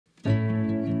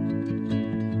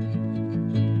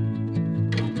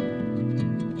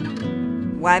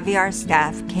YVR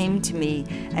staff came to me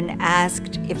and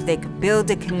asked if they could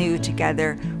build a canoe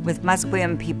together with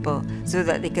Musqueam people so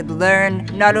that they could learn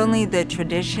not only the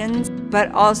traditions,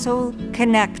 but also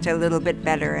connect a little bit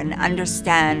better and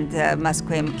understand the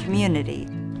Musqueam community.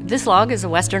 This log is a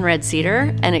western red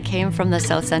cedar, and it came from the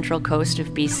south central coast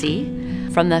of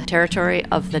BC, from the territory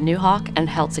of the Newhawk and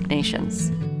Heiltsuk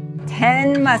nations.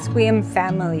 10 Musqueam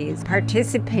families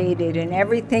participated in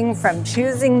everything from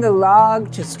choosing the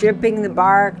log to stripping the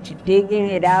bark to digging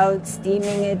it out,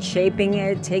 steaming it, shaping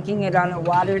it, taking it on a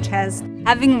water test.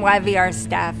 Having YVR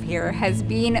staff here has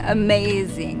been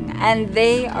amazing, and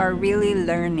they are really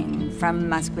learning from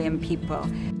Musqueam people.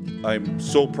 I'm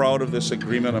so proud of this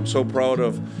agreement. I'm so proud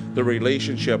of the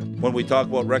relationship. When we talk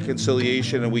about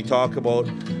reconciliation and we talk about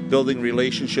building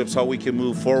relationships, how we can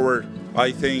move forward,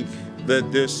 I think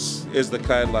that this is the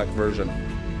Cadillac version.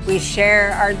 We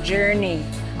share our journey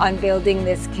on building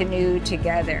this canoe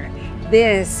together.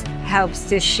 This helps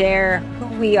to share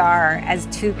who we are as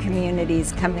two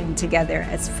communities coming together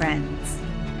as friends.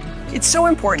 It's so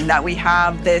important that we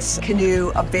have this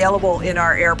canoe available in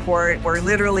our airport where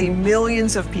literally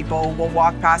millions of people will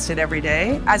walk past it every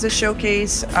day as a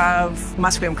showcase of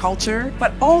Musqueam culture,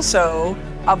 but also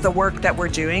of the work that we're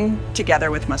doing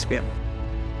together with Musqueam.